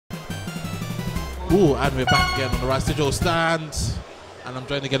Ooh, and we're back again on the Rice Digital stand. And I'm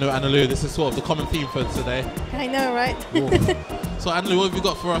joined again with Annalou. This is sort of the common theme for today. I know, right? So Annalou, what have you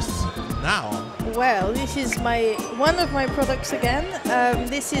got for us now? Well, this is one of my products again.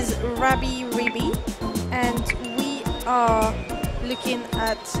 This is Rabi-Ribi, and we are looking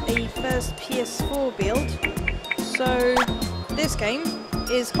at a first PS4 build. So this game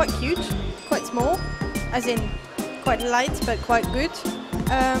is quite cute, quite small, as in quite light but quite good.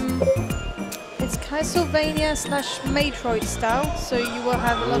 It's Castlevania / Metroid style, so you will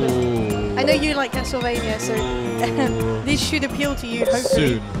have a lot of... I know you like Castlevania, so this should appeal to you,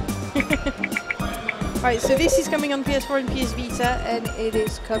 hopefully. Soon. Right, so this is coming on PS4 and PS Vita, and it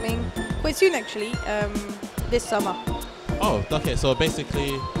is coming quite soon actually, this summer. Oh, okay, so basically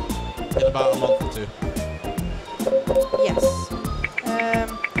in about a month or two. Yes.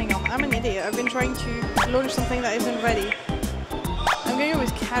 Hang on, I'm an idiot. I've been trying to launch something that isn't ready. I'm going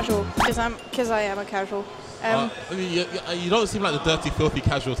with casual because I am a casual. I mean, you don't seem like the dirty, filthy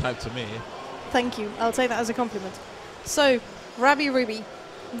casual type to me. Thank you. I'll take that as a compliment. So, Rabi-Ribi.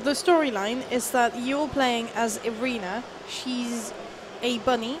 The storyline is that you're playing as Irina. She's a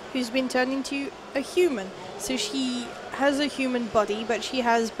bunny who's been turned into a human. So she has a human body, but she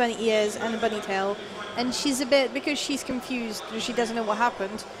has bunny ears and a bunny tail. And she's a bit, because she's confused, she doesn't know what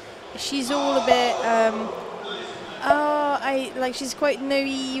happened. She's all a bit, she's quite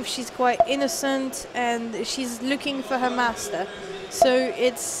naive, she's quite innocent, and she's looking for her master. So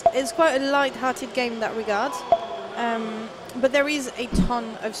it's quite a light-hearted game in that regard. But there is a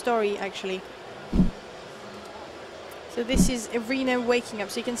ton of story, actually. So this is Irina waking up.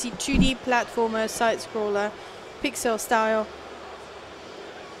 So you can see 2D platformer, side-scroller, pixel style.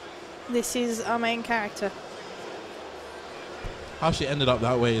 This is our main character. How she ended up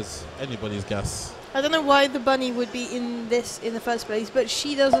that way is anybody's guess. I don't know why the bunny would be in this in the first place, but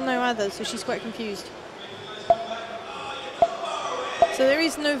she doesn't know either, so she's quite confused. So there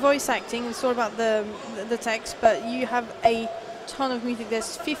is no voice acting, it's all about the text, but you have a ton of music.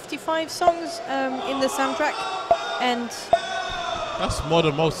 There's 55 songs in the soundtrack, and... That's more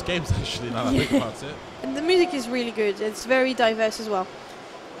than most games, actually, now that I think about it. And the music is really good, it's very diverse as well.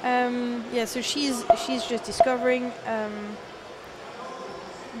 Yeah, so she's just discovering...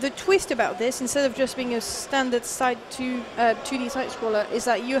 The twist about this, instead of just being a standard 2D side-scroller, is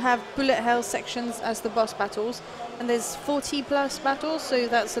that you have bullet hell sections as the boss battles, and there's 40 plus battles, so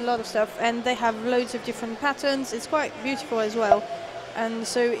that's a lot of stuff, and they have loads of different patterns. It's quite beautiful as well, and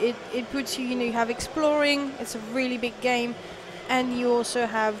so it puts you, you have exploring, it's a really big game, and you also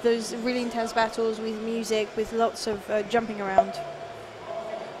have those really intense battles with music, with lots of jumping around.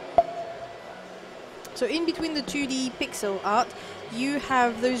 So in between the 2D pixel art, you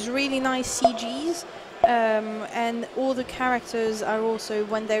have those really nice CGs, and all the characters are also,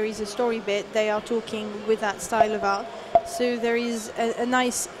 when there is a story bit, they are talking with that style of art. So there is a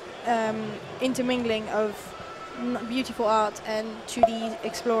nice intermingling of beautiful art and 2D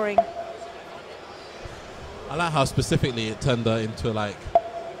exploring. I like how specifically it turned her into like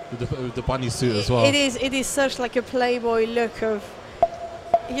with the bunny suit as well. It is such like a Playboy look of,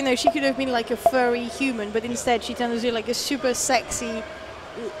 she could have been like a furry human, but instead she turns into like a super sexy,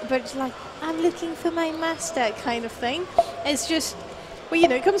 but like, I'm looking for my master kind of thing. It's just, well,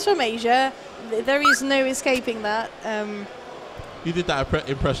 it comes from Asia. There is no escaping that. You did that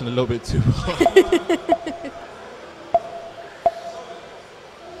impression a little bit too well.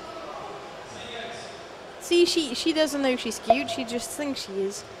 See, she doesn't know she's cute. She just thinks she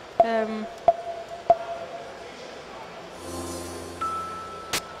is.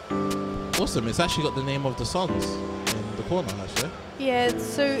 Awesome, it's actually got the name of the songs in the corner, actually. Yeah,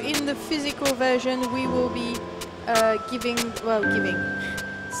 so in the physical version we will be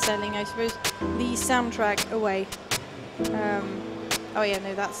selling, I suppose, the soundtrack away. Oh yeah,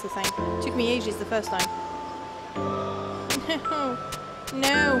 no, that's the thing. Took me ages the first time.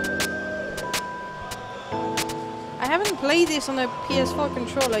 No. I haven't played this on a PS4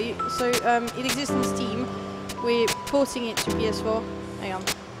 controller, so it exists on Steam. We're porting it to PS4. Hang on.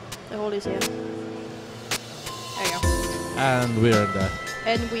 The hole is here. There we go. And we're in there.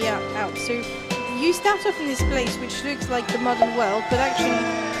 And we are out. So you start off in this place which looks like the modern world, but actually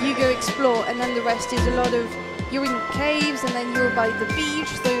you go explore, and then the rest is a lot of... You're in caves, and then you're by the beach,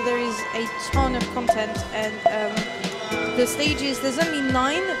 so there is a ton of content. And the stages, there's only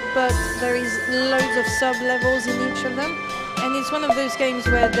 9, but there is loads of sub-levels in each of them. And it's one of those games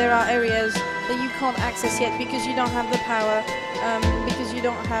where there are areas that you can't access yet because you don't have the power, because you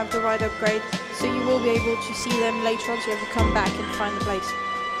don't have the right upgrade. So you will be able to see them later on, so you have to come back and find the place.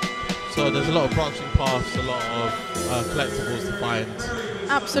 So there's a lot of branching paths, a lot of collectibles to find.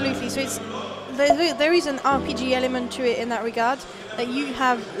 Absolutely. So it's there is an RPG element to it in that regard. That you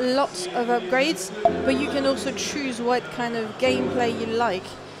have lots of upgrades, but you can also choose what kind of gameplay you like.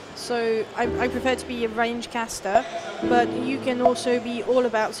 So I prefer to be a range caster, but you can also be all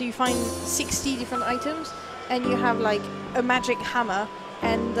about. So you find 60 different items, and you have like a magic hammer,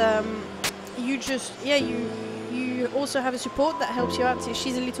 and you just you also have a support that helps you out. So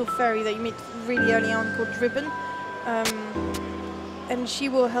she's a little fairy that you meet really early on called Ribbon. And she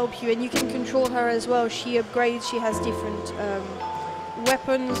will help you, and you can control her as well. She upgrades, she has different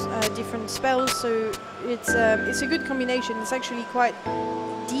weapons, different spells, so it's a good combination. It's actually quite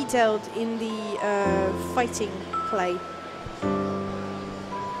detailed in the fighting play.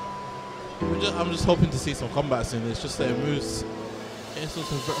 I'm just hoping to see some combat soon. It's just that it moves. It's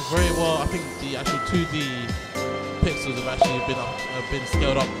also very well. I think the actual 2D pixels have actually been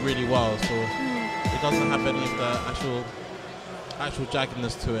scaled up really well, so it doesn't have any of the actual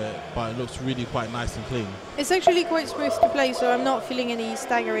jaggedness to it, but it looks really quite nice and clean. It's actually quite smooth to play, so I'm not feeling any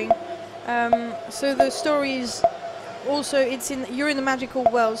staggering. So the story is also, you're in the magical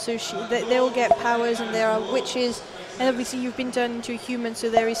world, so they all get powers, and there are witches, and obviously you've been turned into a human, so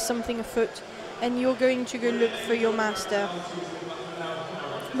there is something afoot, and you're going to go look for your master.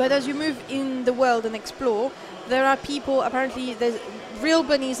 But as you move in the world and explore, there are people, apparently real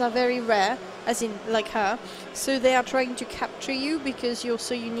bunnies are very rare, as in like her, so they are trying to capture you because you're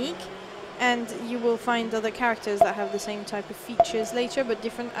so unique, and you will find other characters that have the same type of features later, but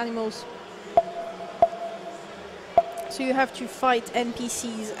different animals. So you have to fight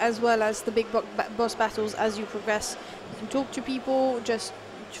NPCs as well as the big boss battles as you progress. You can talk to people just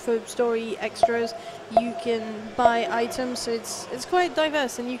for story extras, you can buy items, so it's quite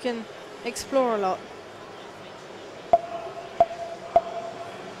diverse and you can explore a lot.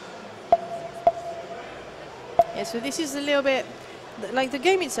 Yeah, so this is a little bit, like the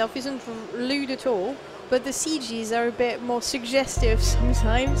game itself isn't lewd at all, but the CGs are a bit more suggestive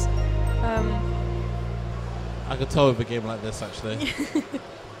sometimes. I could tell with a game like this actually.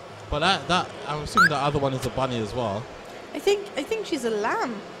 But that I'm assuming that other one is a bunny as well. I think she's a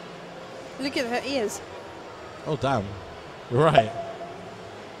lamb. Look at her ears. Oh damn. You're right.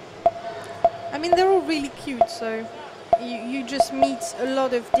 I mean, they're all really cute, so you just meet a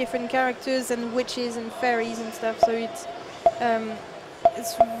lot of different characters and witches and fairies and stuff, so it's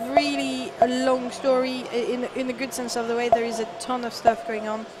really a long story in a good sense of the way. There is a ton of stuff going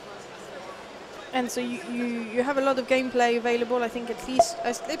on. And so you have a lot of gameplay available, I think at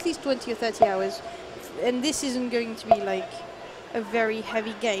least 20 or 30 hours. And this isn't going to be like a very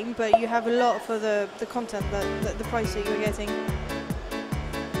heavy game, but you have a lot for the content, the price that you're getting.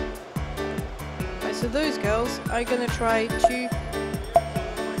 Right, so those girls are going to try to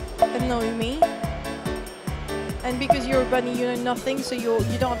annoy me. And because you're a bunny, you know nothing, so you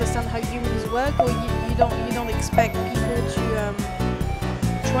don't understand how humans work, or you don't expect people to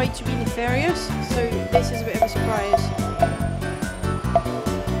try to be nefarious, so this is a bit of a surprise.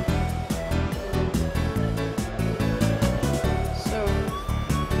 So,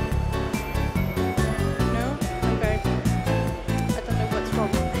 no? Okay. I don't know what's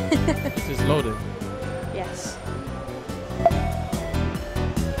wrong. This is loaded. Yes.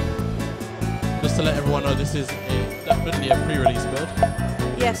 Just to let everyone know, this is definitely a pre-release build.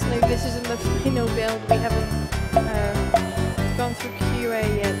 Yes, no, this isn't the final build. We haven't gone through QA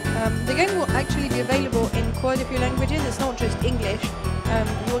yet. The game will actually be available in quite a few languages. It's not just English.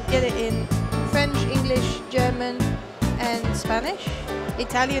 You'll get it in French, English, German, and Spanish.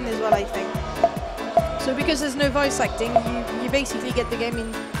 Italian as well, I think. So because there's no voice acting, you basically get the game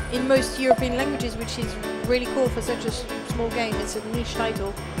in most European languages, which is really cool for such a small game. It's a niche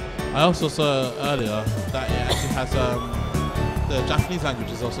title. I also saw earlier that it actually has the Japanese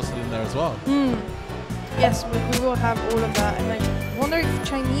language is also still in there as well. Yes, we will have all of that, and I wonder if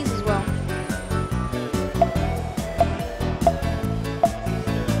Chinese as well.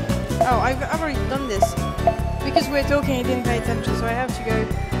 Oh, I've already done this. Because we're talking, I didn't pay attention, so I have to go.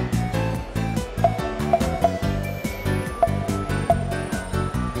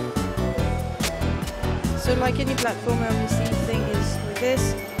 So like any platformer, obviously, the thing is with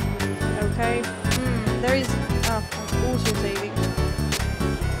this. Okay. There is... Oh, I'm also saving.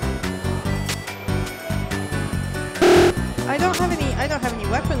 I don't have any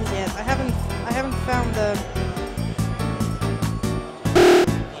weapons yet. I haven't found the.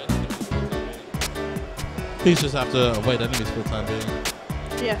 Please just have to avoid enemies for the time being.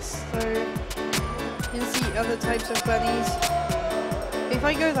 Yes, so you can see other types of bunnies. If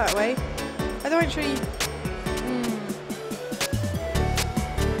I go that way, I don't actually.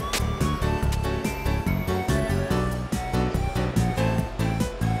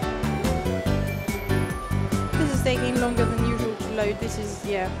 taking longer than usual to load. This is,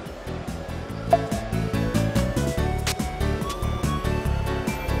 yeah.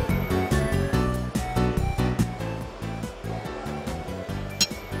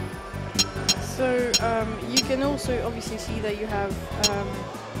 So you can also obviously see that you have,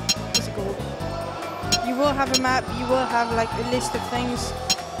 what's it called? You will have a map, you will have like a list of things,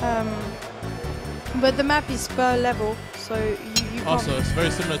 but the map is per level, so you Also, it's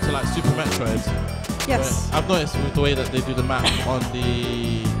very similar to like Super Metroid. Yes. I've noticed with the way that they do the map on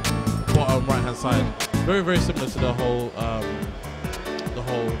the bottom right hand side, very, very similar to the whole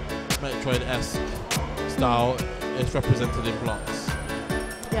Metroid-esque style. It's represented in blocks.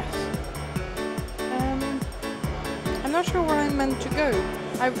 Yes. I'm not sure where I'm meant to go.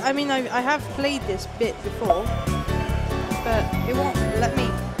 I mean, I have played this bit before, but it won't let me.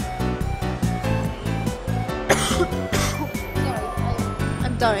 Sorry,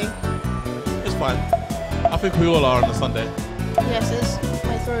 I'm dying. It's fine. I think we all are on a Sunday. Yes,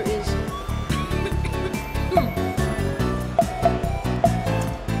 my throat is.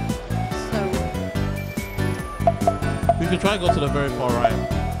 So. We can try and go to the very far right.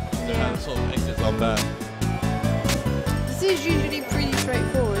 Yeah. And sort of exits on there. This is usually pretty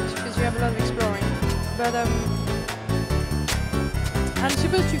straightforward because you have a lot of exploring, but I'm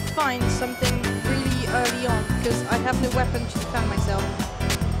supposed to find something really early on because I have no weapon to defend myself.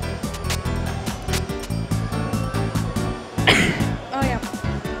 Oh yeah.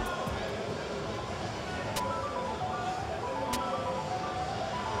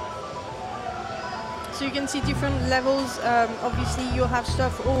 So you can see different levels. Obviously, you'll have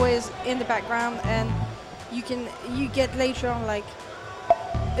stuff always in the background, and you get later on like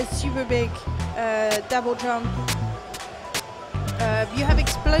a super big double jump. You have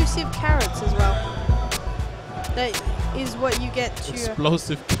explosive carrots as well. That is what you get to.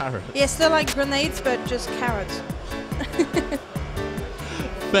 Explosive carrots. Yes, they're like grenades, but just carrots.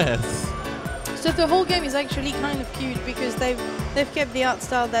 Best. So the whole game is actually kind of cute because they've kept the art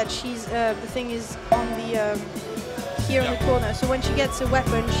style that she's the thing is on the here in the corner. So when she gets a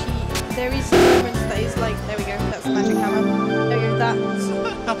weapon, there is a moment that is like, there we go, that's the magic hammer. There we go,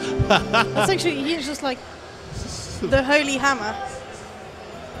 that's actually, he's just like the holy hammer.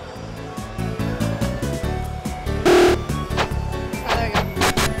 Oh, there we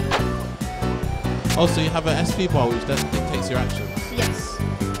go. Also, you have an SP bar which then dictates your actions. Yes,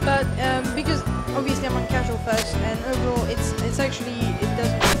 but because obviously I'm on casual first, and overall it's actually, it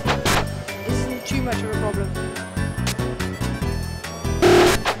isn't too much of a problem.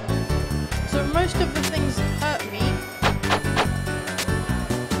 So most of the things hurt me,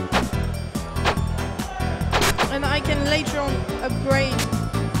 and I can later on upgrade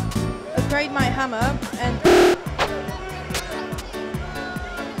my hammer and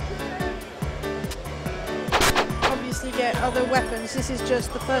obviously get other weapons. This is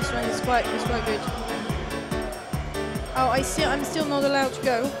just the first one. It's quite good. Oh, I see. I'm still not allowed to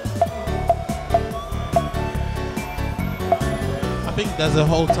go. I think there's a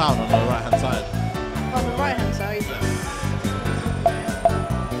whole town on the right hand side. On the right hand side.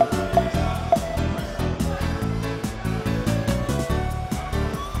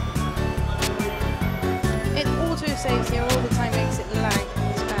 It auto saves here all the time, makes it lag.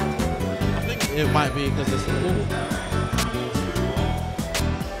 It's bad. I think it might be because it's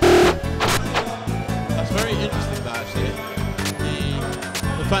That's very interesting, that actually.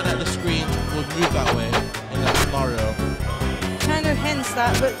 The fact that the screen would move that way in that scenario. Kind of hints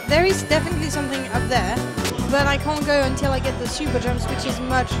that, but there is definitely something up there, but I can't go until I get the super jumps, which is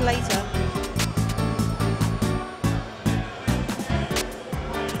much later.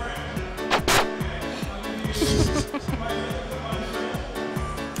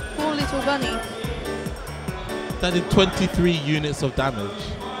 Poor little bunny. That did 23 units of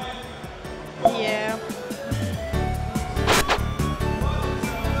damage. Yeah.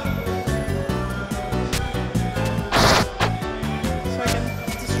 So I can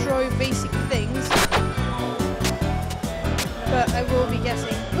destroy basic things, but I will be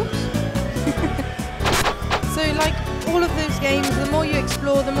guessing. Oops. So like all of those games, the more you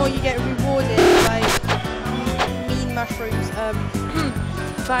explore, the more you get rewarded by mean mushrooms.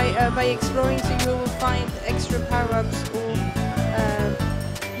 By exploring, so you will find extra power-ups or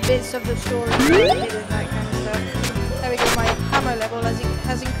bits of the story related and that kind of stuff. There we go, my hammer level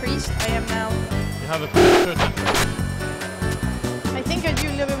has increased. I am now... You have a better attack rate. I think I do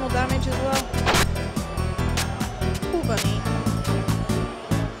a little bit more damage as well. Cool bunny.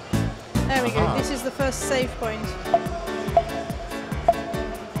 There we go, this is the first save point.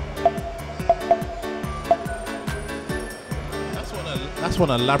 That's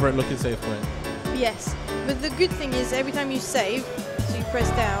one elaborate looking save point. Yes, but the good thing is every time you save, so you press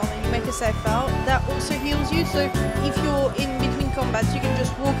down and you make a save file, that also heals you. So if you're in between combats, you can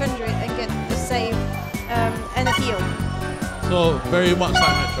just walk under it and get a save and a heal. So very much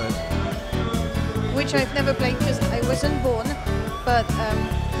like Metroid. Which I've never played because I wasn't born, but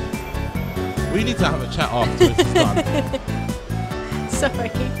we need to have a chat after this is done. Sorry.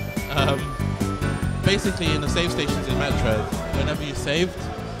 Basically, in the save stations in Metroid, whenever you saved,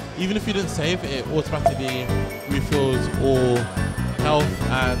 even if you didn't save, it automatically refills all health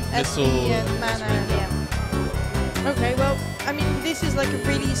and missile. Mana, yeah. Okay, well, I mean, this is like a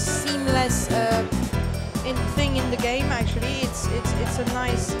really seamless thing in the game. Actually, it's a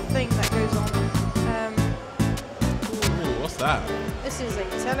nice thing that goes on. Ooh, what's that? This is a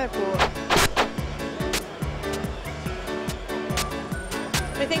teleport.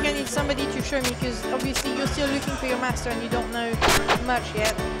 I think I need somebody to show me because obviously you're still looking for your master and you don't know much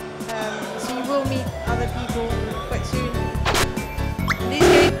yet. So you will meet other people quite soon. This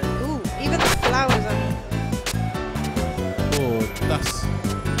game, ooh, even the flowers, I mean. Oh, that's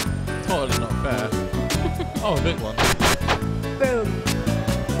totally not fair. Oh, a big one. Boom.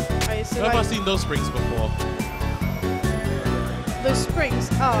 Right, so I've never seen those springs before. Those springs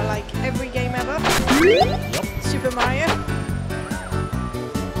are like every game ever. Yep. Super Mario.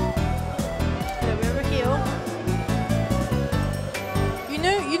 So we have a heal.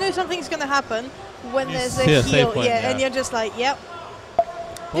 You know something's gonna happen when there's a heal, point, yeah, and you're just like, yep.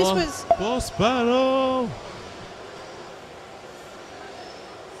 This was boss battle.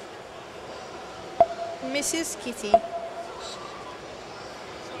 Mrs. Kitty.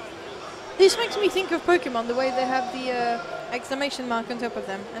 This makes me think of Pokemon, the way they have the exclamation mark on top of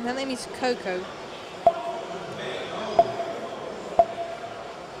them, and her name is Coco.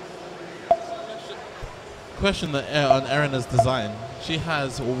 Question on Erina's design. She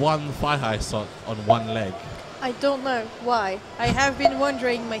has one thigh high sock on one leg. I don't know why. I have been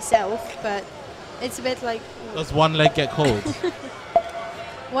wondering myself, but it's a bit like. Does one leg get cold?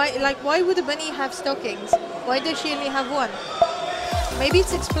 Why would a bunny have stockings? Why does she only have one? Maybe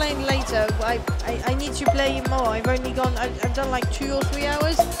it's explained later. I need to play more. I've done like 2 or 3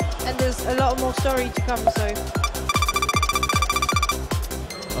 hours, and there's a lot more story to come. So.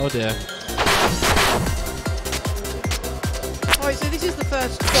 Oh dear. Alright, so this is the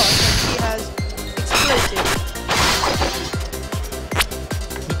first boss, and she has explosive.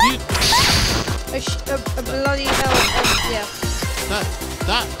 Did you? A bloody hell, yeah.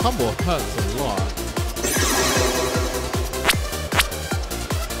 That combo hurts a lot.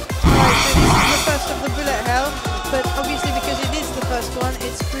 Alright, so this is the first of the bullet hell, but obviously because it is the first one,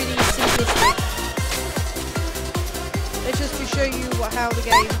 it's pretty simplistic. It's just to show you how the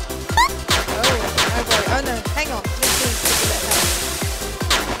game. Oh boy! Oh no! Hang on. Let's see the bullet hell.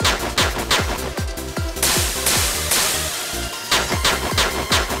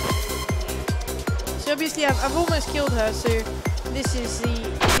 So obviously I've almost killed her. So this is the easy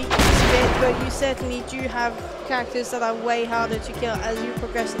bit, but you certainly do have characters that are way harder to kill as you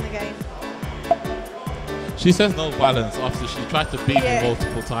progress in the game. She says no violence after she tried to beat me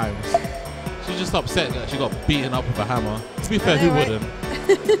multiple times. She's just upset that she got beaten up with a hammer. To be fair, who wouldn't?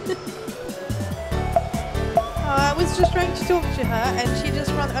 I was just trying to talk to her and she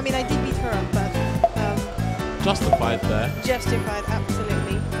just ran. I mean, I did beat her up, but justified there. Justified,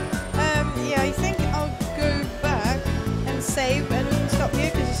 absolutely. Yeah, I think I'll go back and save and we can stop here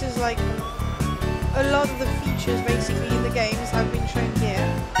because this is like a lot of the features basically in the games have been shown here,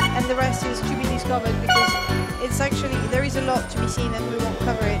 and the rest is to be discovered because it's actually there is a lot to be seen and we won't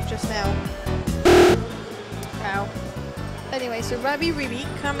cover it just now. Ow. Anyway, so Rabi-Ribi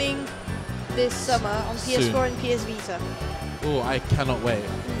coming this summer on PS4 Soon. and PS Vita. Oh, I cannot wait.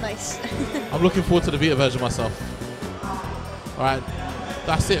 Nice. I'm looking forward to the Vita version myself. Alright,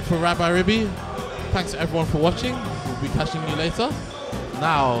 that's it for Rabi-Ribi. Thanks everyone for watching. We'll be catching you later.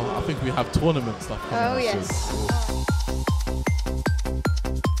 Now, I think we have tournament stuff coming up soon. Yes.